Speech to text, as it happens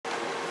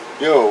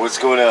Yo, what's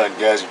going on,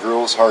 guys and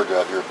girls? Hard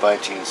Drive here at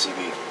Fine-Tune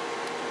CB.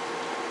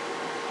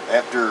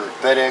 After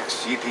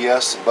FedEx,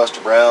 UPS, and Buster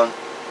Brown,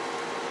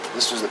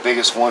 this was the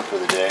biggest one for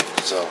the day,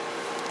 so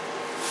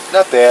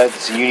not bad.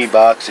 It's a uni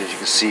box, as you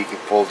can see. You can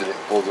fold it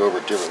over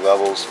at different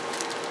levels.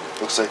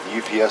 Looks like the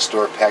UPS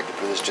store packed it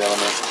for this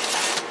gentleman.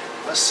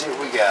 Let's see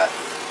what we got.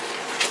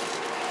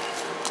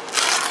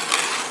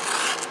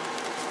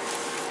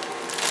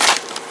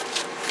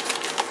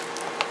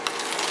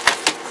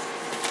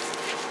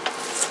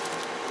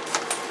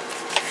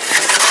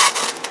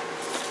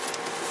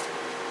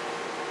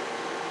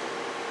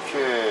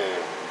 Okay,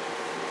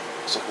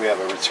 looks like we have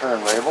a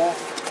return label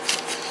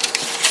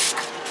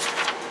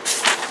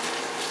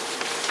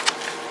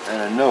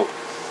and a note.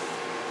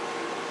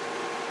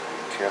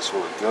 Okay, that's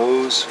where it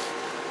goes.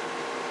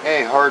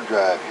 Hey, hard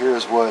drive,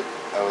 here's what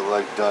I would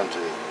like done to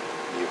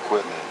the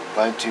equipment.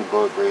 Fine-tune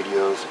both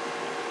radios,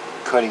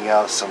 cutting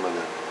out some of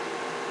the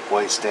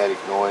white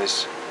static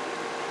noise,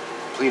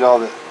 complete all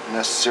the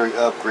necessary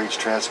upgrades,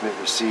 transmit,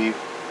 receive,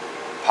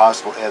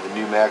 possible add the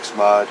new max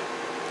mod,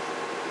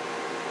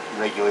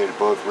 regulated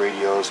both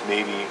radios,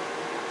 maybe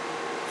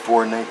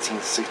 4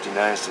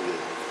 1969s to the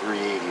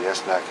 380.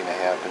 That's not going to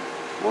happen.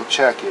 We'll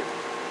check it.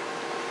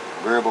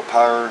 Variable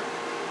power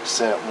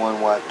set at 1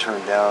 watt,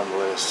 turn down to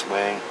let it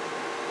swing.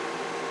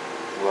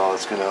 Well,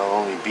 it's going to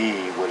only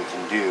be what it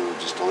can do.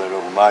 Just to let it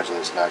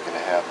over-modulate, it's not going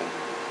to happen.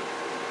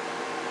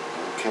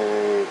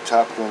 Okay,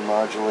 Topguntec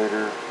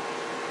modulator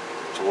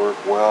to work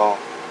well.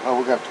 Oh,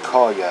 we're going to have to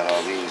call you on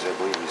all these. I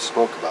believe we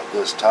spoke about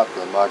this.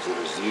 Topguntec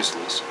modulator is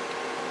useless.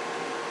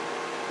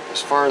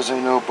 As far as I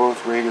know,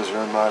 both radios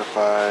are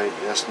unmodified.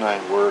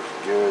 S9 worked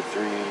good.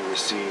 380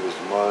 receive is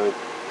mud.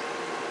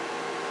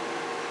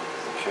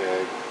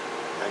 Okay,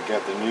 I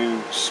got the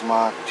new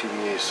Smock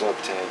 2DA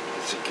sub-tank.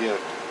 It's a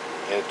gift.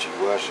 Add to your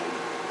question.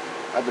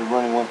 I've been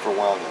running one for a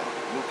while now.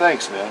 Well,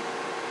 thanks, man.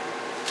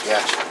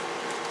 Gotcha.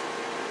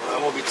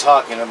 We'll be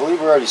talking. I believe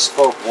we already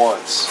spoke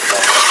once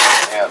about what's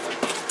going to happen.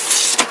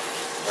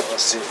 But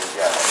let's see what we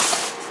got.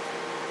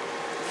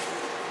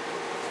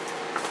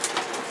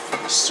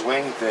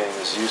 Swing thing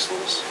is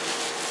useless.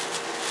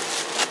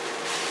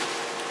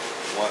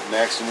 Want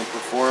maximum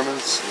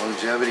performance,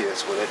 longevity,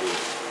 that's what I do.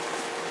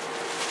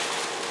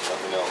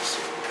 Nothing else.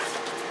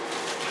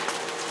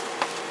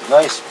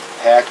 Nice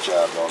pack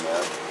job though,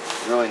 man.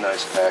 Really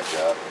nice pack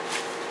job.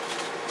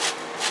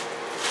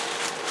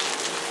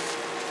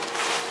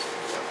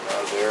 That one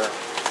out of there.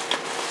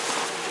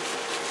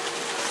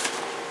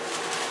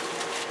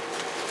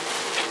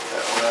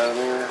 That one out of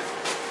there.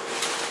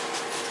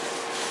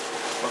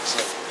 Looks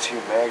like 2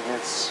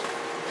 magnets.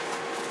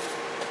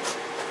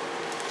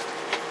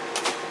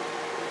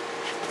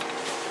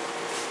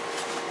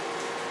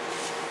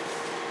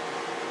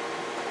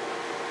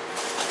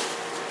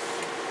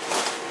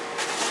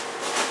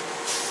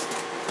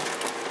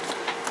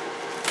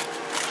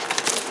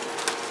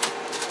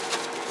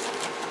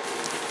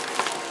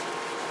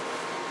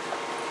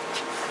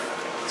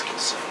 Let's get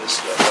some of this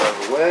stuff out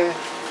of the way.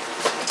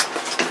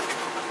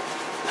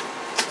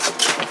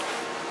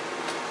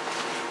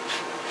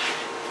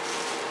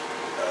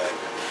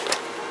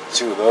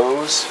 Two of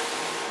those.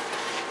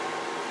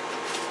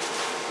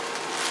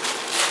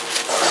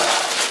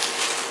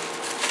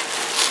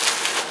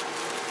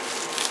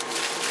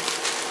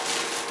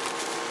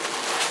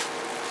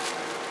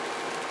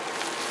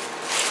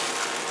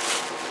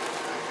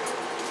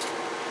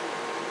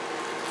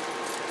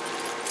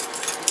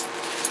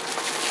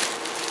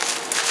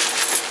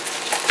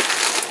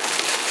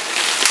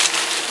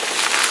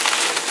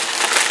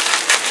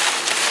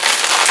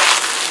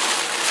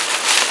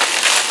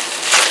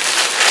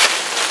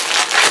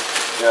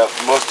 Now, if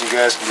most of you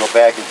guys can go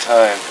back in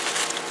time,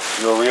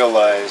 you'll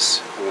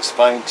realize it was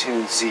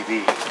Fine-Tune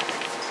CB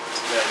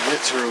that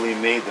literally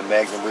made the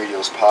Magnum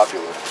radios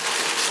popular,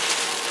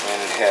 and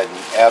it had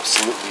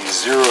absolutely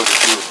zero to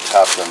do with the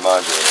Topguntec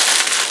modulator.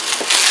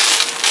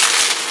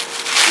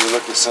 If you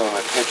look at some of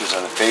my pictures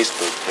on the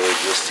Facebook page,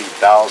 you'll see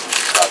thousands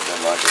of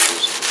Topguntec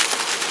modulators.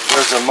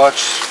 There's a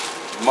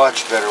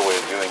much better way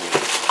of doing it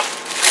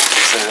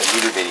instead of that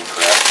meter gating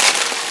crap.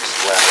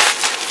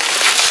 Slap.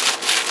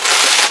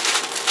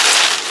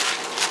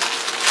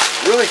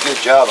 Really good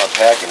job on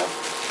packing them.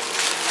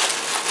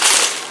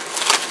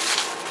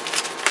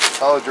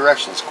 Follow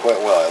directions quite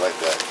well. I like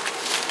that.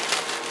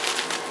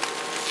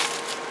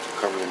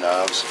 Cover the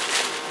knobs.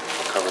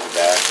 Cover the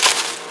back.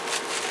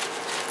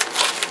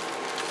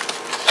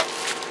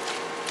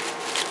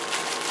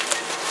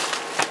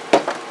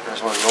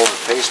 There's one of the older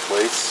face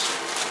plates.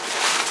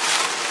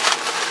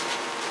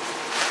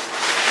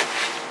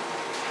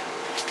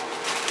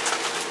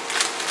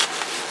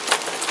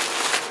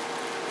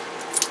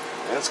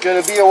 It's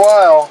going to be a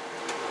while.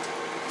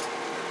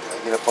 I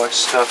get a bunch of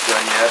stuff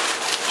done yet.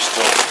 We're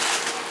still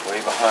way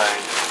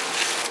behind.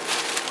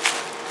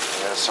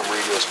 I got some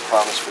radios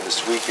promised for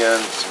this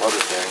weekend, some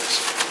other things.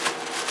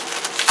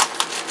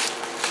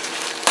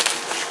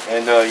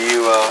 And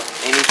you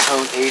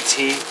Anytone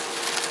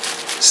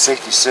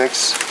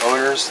AT66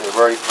 owners that have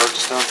already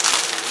purchased them,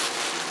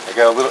 I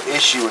got a little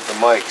issue with the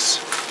mics.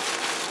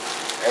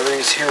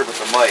 Everything's here but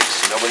the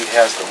mics. Nobody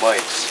has the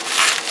mics.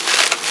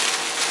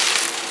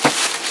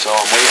 So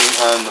I'm waiting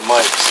on the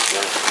mics.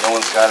 No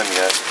one's got them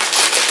yet.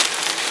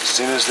 As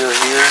soon as they're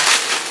here,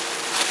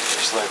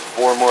 there's like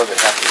 4 more that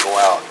have to go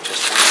out.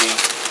 Just waiting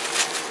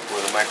for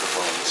the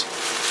microphones.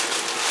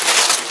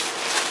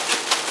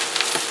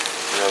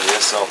 You know, the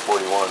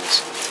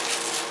SL41s.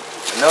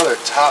 Another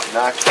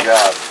top-notch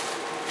job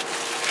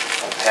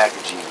on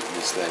packaging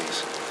these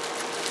things.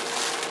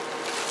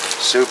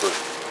 Super.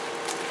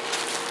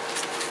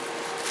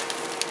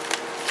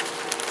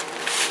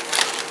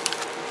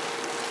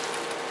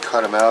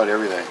 Cut them out,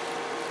 everything.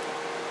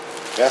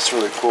 That's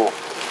really cool.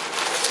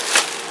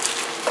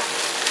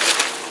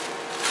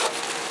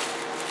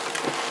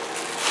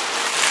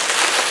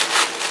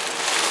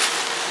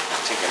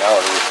 Take it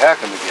out and repack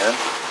them again.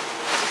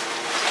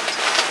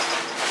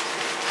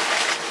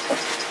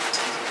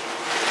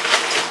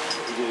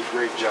 You did a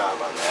great job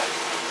on that.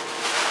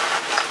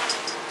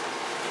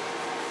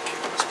 Okay,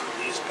 let's put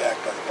these back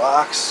by the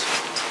box.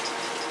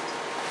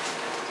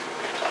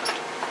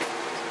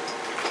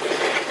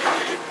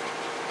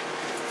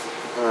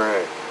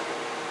 Alright,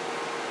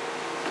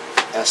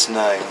 S9,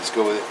 let's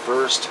go with it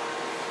first.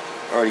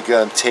 Already got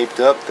them taped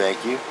up,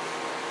 thank you.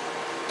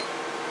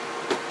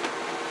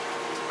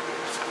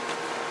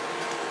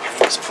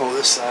 Let's pull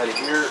this out of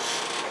here.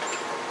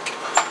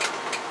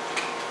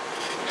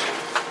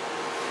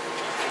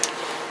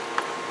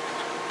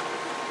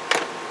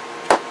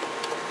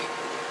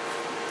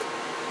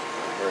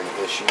 Are there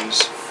any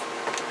issues?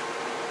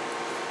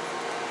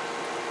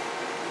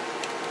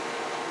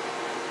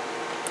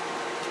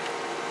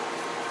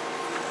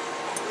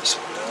 This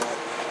one out.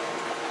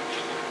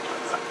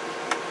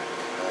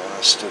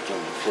 Stick in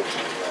the 50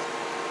 again.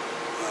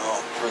 Well,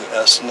 for the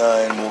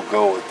S9, we'll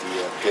go with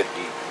the 50.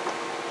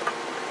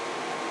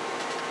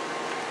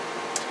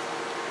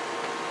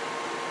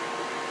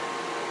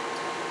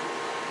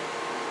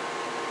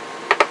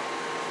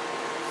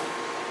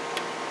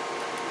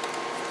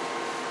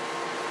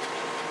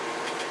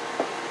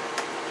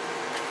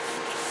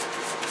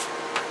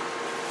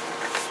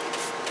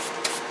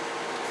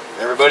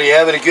 Everybody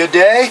having a good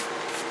day?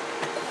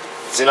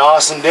 It's an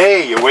awesome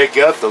day. You wake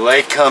up, the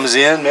light comes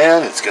in,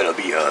 man, it's gonna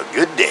be a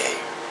good day.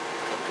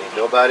 Ain't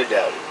nobody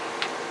doubt it.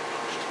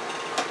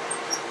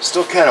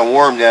 Still kind of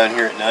warm down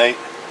here at night,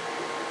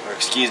 or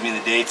excuse me, in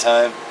the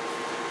daytime.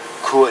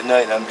 Cool at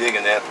night, and I'm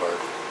digging that part.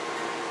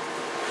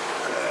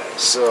 Alright,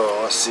 so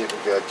let's see if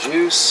we got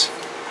juice.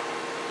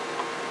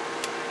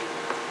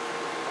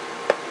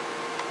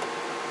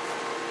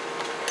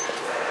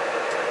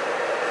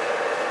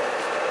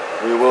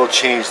 We will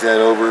change that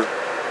over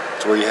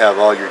to where you have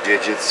all your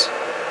digits.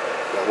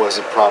 That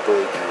wasn't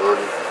properly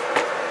converted.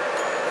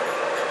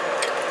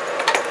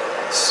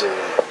 Let's see.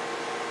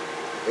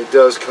 It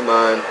does come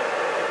on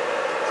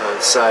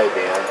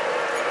sideband,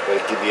 but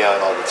it can be on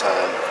all the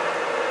time.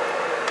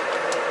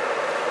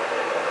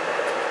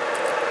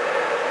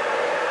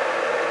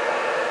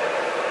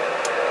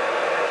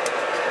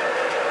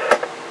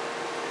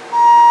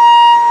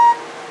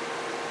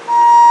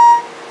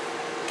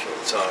 Okay,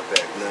 let's talk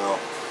back now.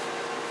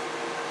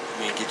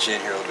 Let me get you in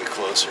here a little bit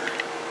closer.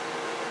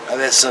 I've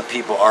had some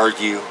people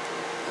argue,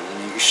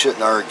 and you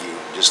shouldn't argue,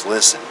 just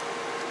listen,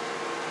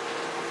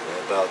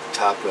 about the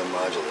Topgun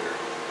modulator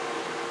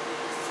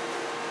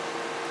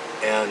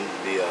and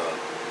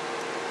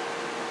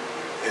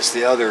it's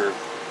the other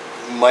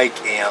mic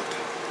amp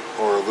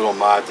or a little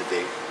mod that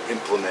they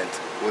implement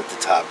with the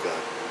Topgun.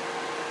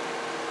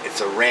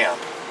 It's a ramp.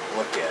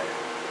 Look at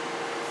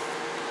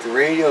it. The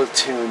radio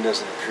tune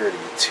doesn't appear to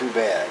be too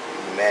bad,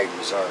 and the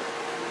magnums aren't,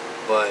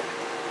 but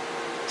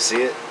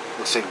see it?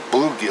 Looks like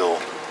bluegill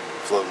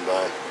floating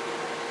by.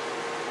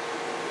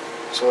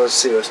 So let's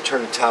see, let's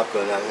turn the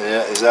Topgun on. And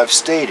as I've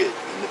stated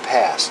in the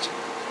past,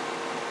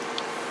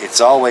 it's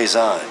always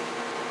on.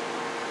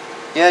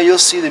 Yeah, you'll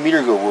see the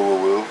meter go woo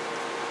woo woo.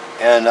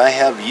 And I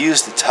have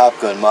used the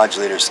Topgun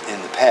modulators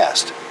in the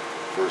past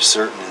for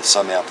certain and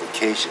some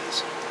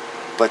applications,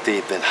 but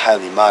they've been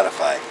highly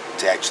modified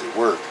to actually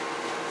work.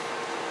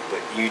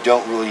 But you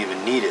don't really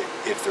even need it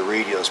if the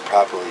radio is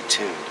properly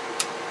tuned.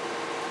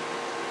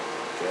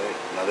 Okay,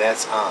 now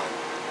that's on.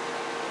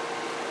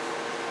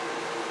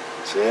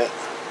 See it?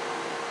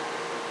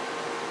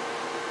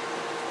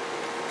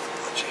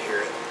 Let you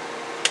hear it.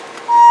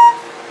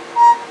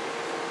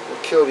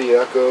 We'll kill the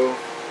echo.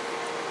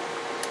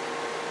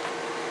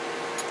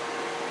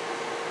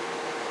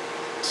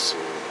 Let's see.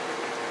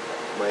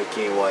 Mic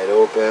gain wide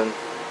open.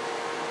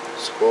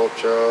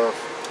 Squelch off.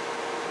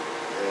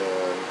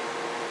 And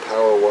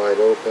power wide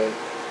open.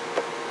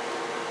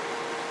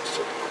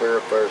 So the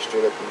clarifier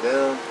straight up and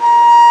down.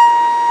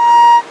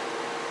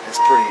 That's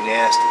pretty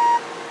nasty.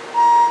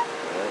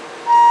 Right?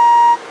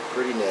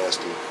 Pretty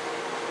nasty.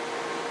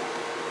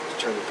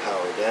 Let's turn the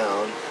power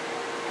down.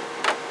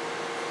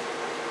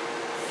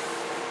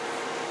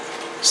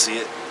 See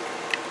it?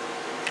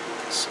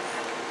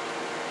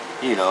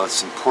 You know,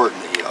 it's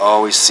important that you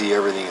always see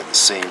everything at the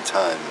same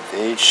time. If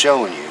they ain't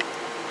showing you,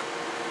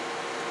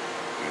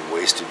 you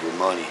wasted your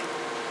money.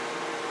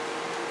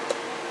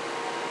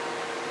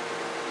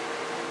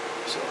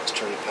 So let's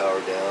turn the power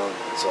down.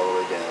 It's all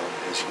the way down.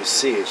 As you can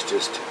see, it's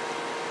just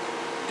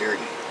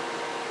dirty.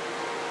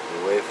 The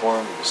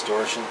waveform, the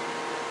distortion.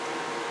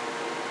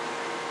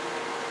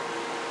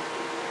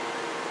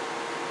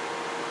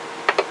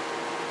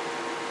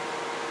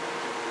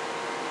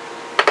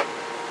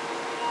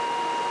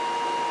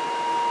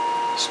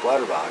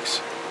 Splatter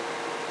box.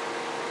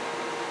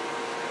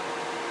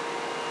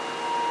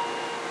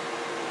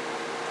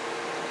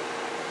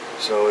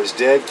 So it's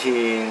dead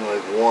keying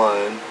like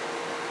 1,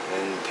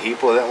 and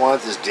people that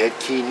want this dead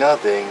key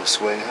nothing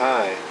swing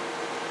high.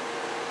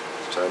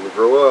 It's time to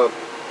grow up.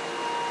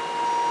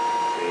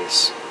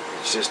 It's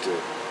just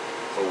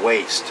a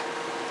waste,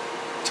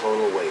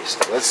 total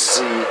waste. Let's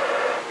see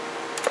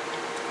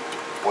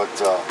what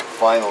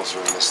finals are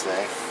in this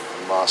thing,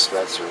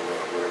 MOSFETs or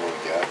whatever we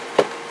got.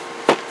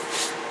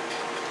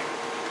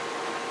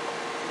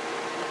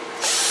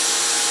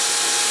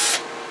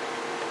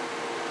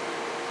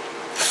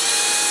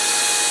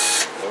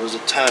 There was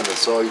a time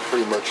that's all you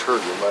pretty much heard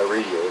with my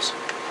radios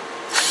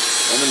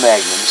and the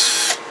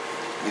Magnums,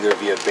 either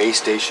via base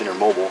station or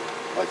mobile,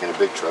 like in a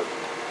big truck.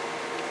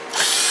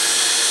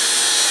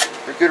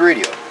 They're good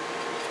radio,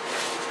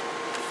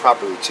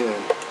 properly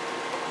tuned,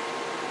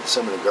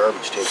 some of the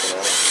garbage taken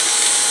out,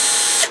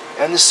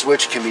 and the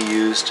switch can be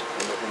used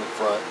in the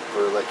front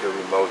for like a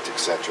remote,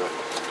 etc.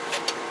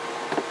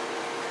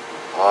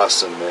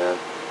 Awesome, man.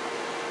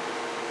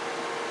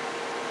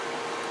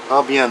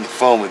 I'll be on the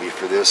phone with you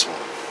for this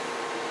one.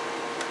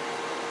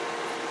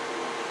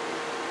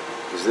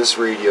 Because this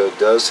radio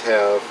does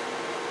have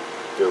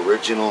the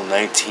original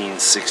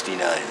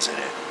 1969s in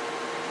it.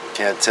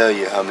 Can't tell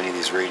you how many of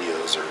these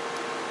radios are.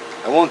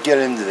 I won't get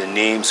into the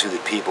names who the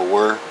people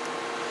were.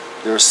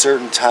 There were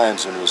certain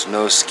times when there was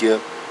no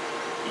skip.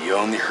 You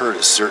only heard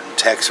of certain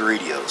Tex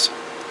radios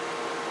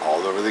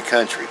all over the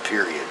country,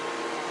 period.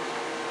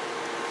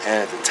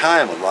 And at the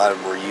time, a lot of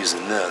them were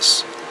using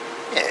this,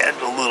 and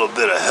a little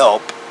bit of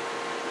help.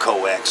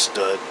 Coax,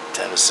 stud,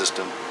 antenna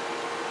system,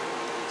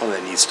 all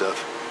that neat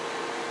stuff.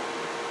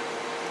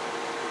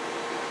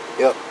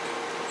 Yep,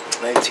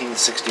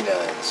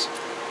 1969s.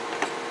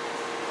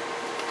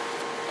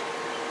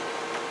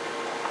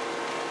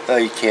 Oh,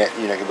 you're not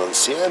going to be able to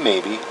see them,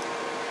 maybe.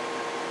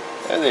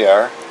 There they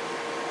are.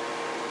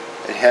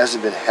 It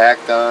hasn't been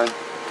hacked on,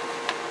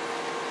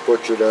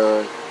 butchered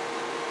on.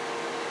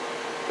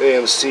 The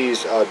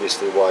AMC's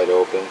obviously wide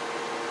open.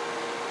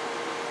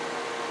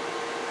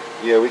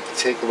 Yeah, we can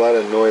take a lot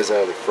of noise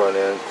out of the front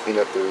end, clean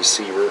up the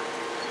receiver.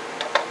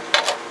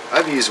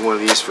 I've used one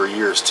of these for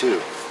years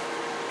too.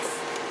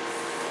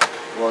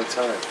 A long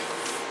time.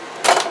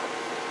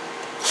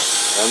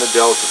 And the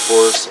Delta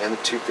Force and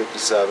the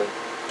 257.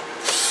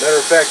 Matter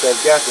of fact,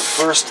 I've got the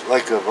first,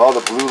 like, of all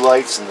the blue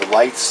lights and the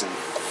lights and,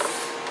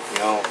 you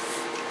know,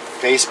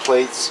 face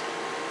plates,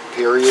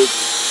 period.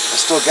 I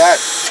still got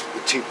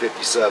the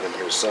 257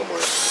 here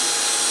somewhere.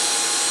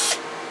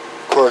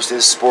 Of course,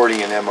 it's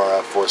sporting an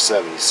MRF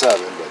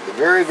 477, but the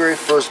very, very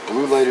first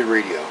blue lighted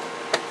radio.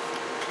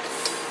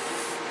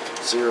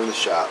 It's here in the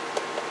shop.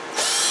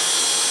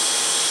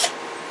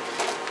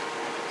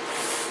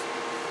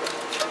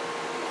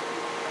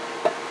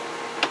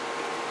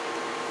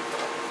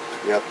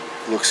 Yep,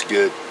 looks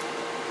good.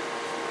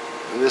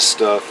 And this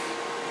stuff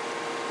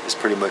is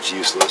pretty much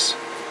useless.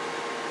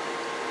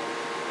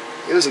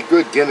 It was a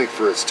good gimmick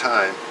for its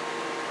time,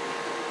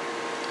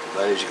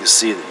 but as you can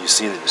see, that you've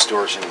seen the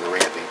distortion and the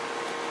ramping.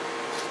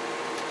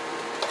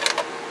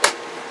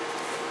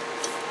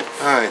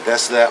 Alright,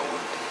 that's that one.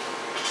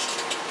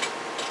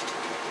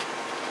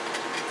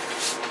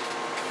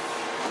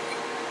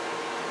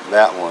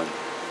 That one.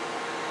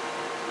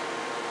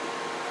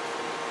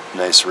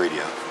 Nice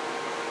radio.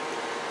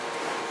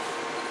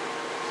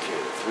 Okay,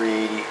 the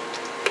 380.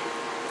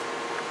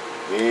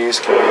 These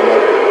can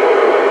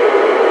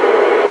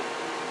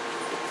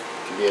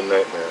be a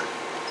nightmare.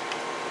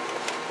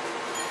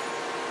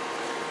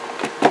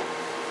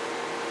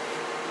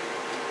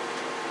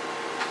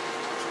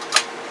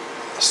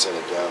 Set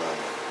it down on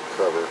the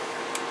cover.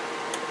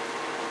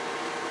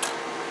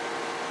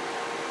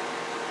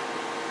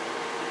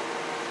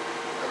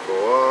 Echo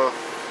off.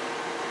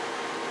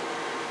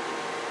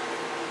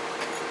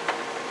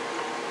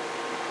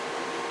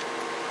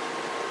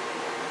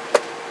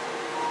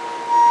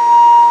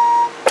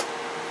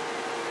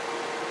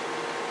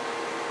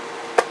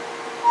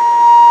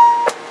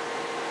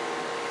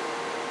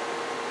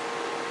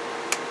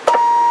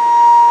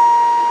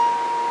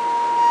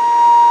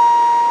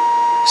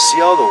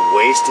 See all the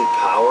wasted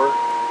power?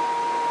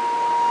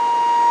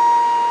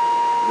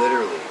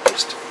 Literally,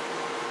 just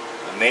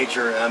a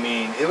major, I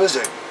mean, it was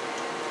a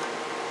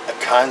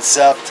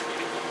concept,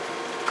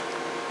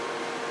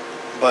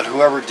 but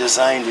whoever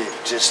designed it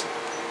just,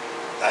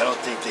 I don't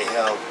think they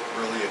have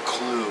really a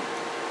clue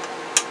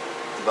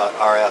about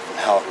RF and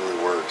how it really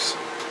works.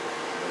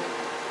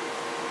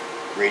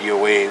 Radio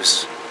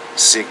waves,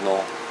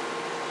 signal,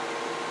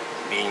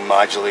 being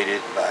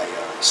modulated by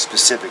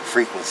specific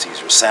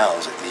frequencies or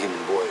sounds like the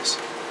human voice.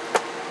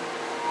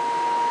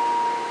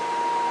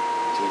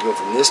 So you go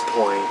from this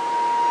point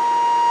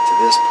to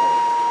this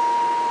point.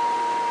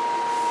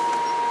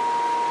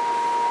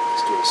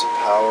 Let's give it some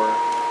power.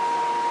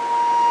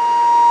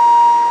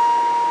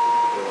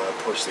 We don't want to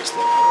push this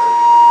thing hard.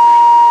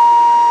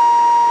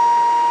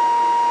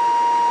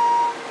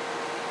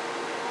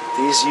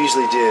 These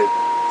usually did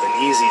an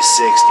easy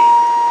 60.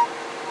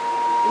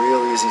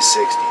 Real easy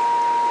 60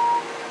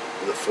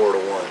 with a 4 to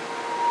 1.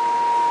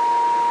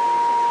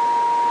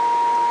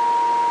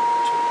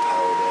 Turn the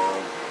power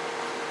down.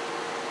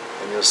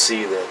 And you'll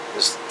see that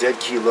this dead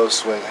key low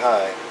swing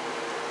high,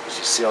 as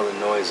you see all the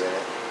noise in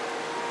it,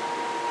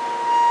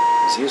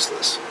 is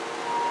useless.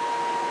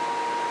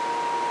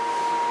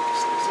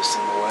 Just leave this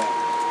in the way.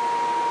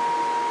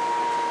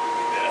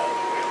 Get that out of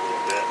the way a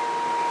little bit.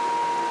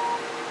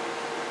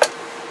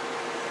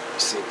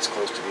 See if it's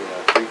close to being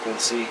on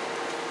frequency.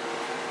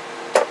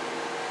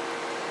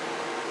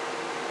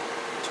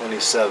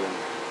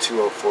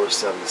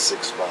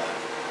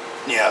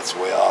 27-2047-65. Yeah, it's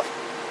way off.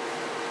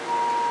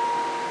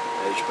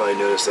 And you should probably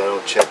notice I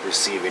don't check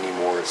receive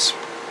anymore. It's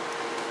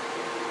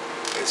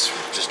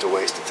just a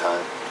waste of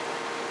time.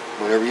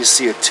 Whenever you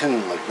see a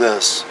tune like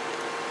this,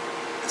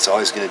 it's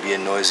always going to be a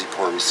noisy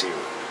poor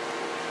receiver.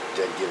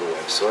 Dead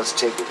giveaway. So let's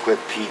take a quick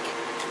peek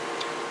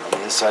on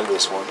the inside of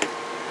this one.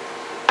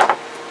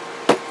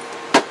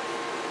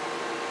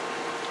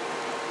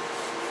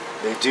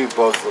 They do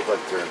both look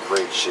like they're in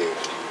great shape.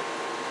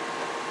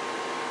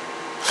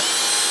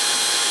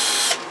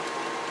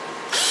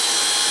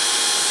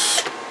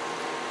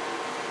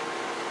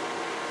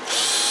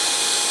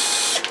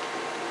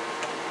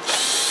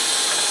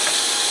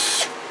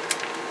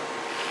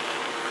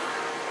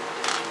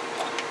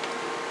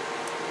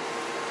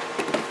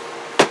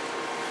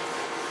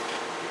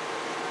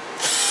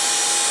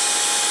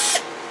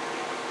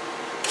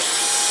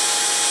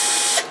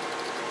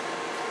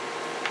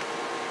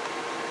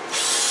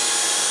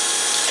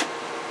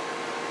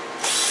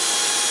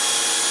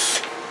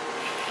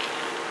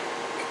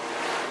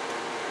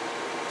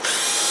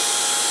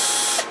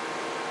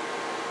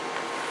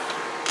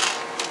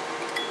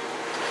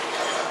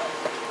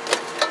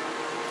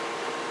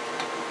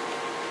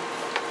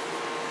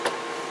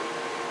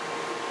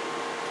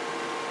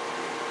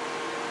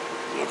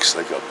 Looks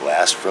like a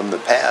blast from the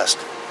past.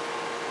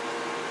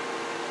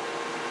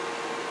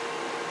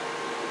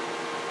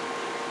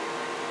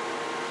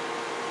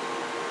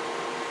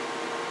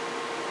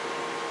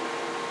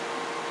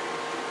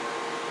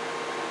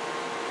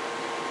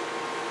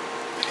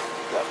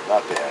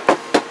 Not bad.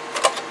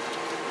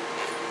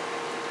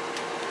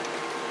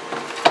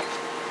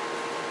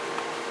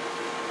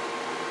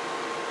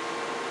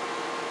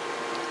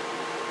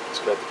 It's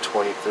got the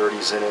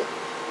 2030s in it.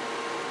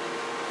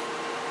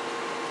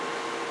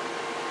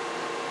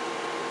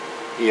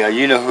 Yeah,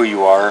 you know who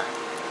you are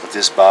with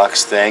this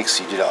box. Thanks.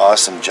 You did an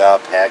awesome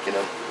job packing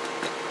them.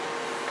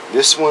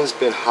 This one's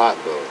been hot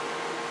though.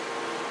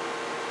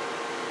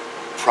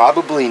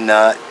 Probably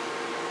not,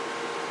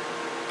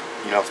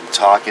 you know, from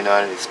talking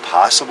on it, it's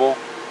possible,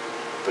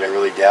 but I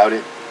really doubt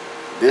it.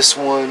 This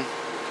one,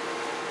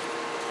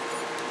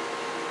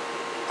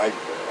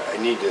 we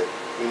need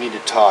to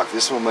talk.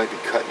 This one might be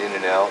cutting in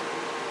and out.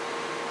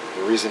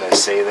 The reason I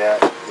say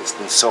that, it's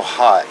been so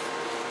hot,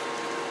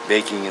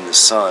 baking in the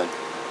sun.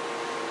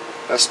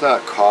 That's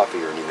not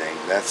coffee or anything,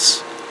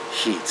 that's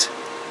heat.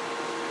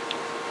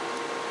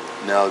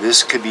 Now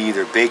this could be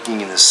either baking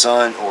in the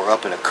sun or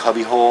up in a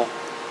cubby hole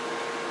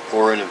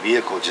or in a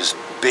vehicle just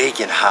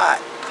baking hot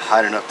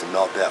enough to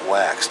melt that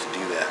wax to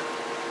do that.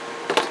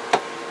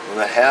 When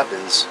that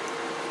happens,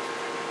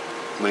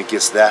 when it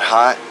gets that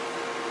hot,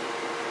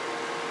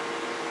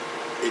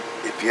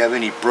 if you have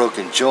any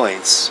broken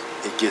joints,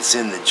 it gets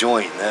in the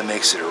joint and that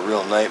makes it a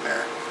real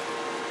nightmare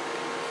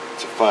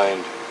to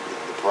find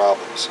the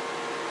problems.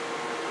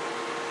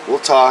 We'll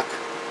talk.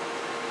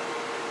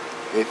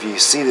 If you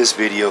see this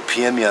video,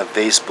 PM me on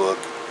Facebook.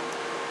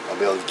 I'll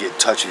be able to get in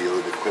touch with you a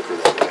little bit quicker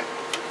that way.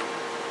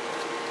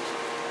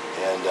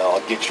 And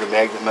I'll get your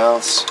magnet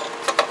mounts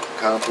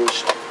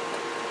accomplished.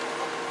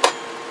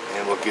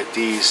 And we'll get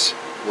these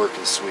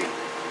working sweet.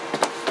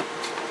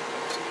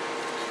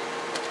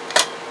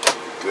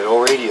 Good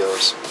old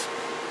radios.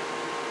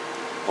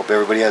 Hope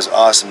everybody has an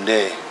awesome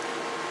day.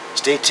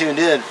 Stay tuned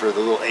in for the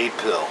little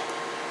 8-pill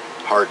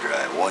hard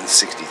drive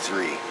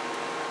 163.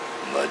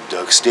 Mud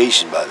Duck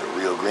Station by the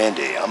Rio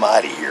Grande. I'm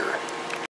out of here.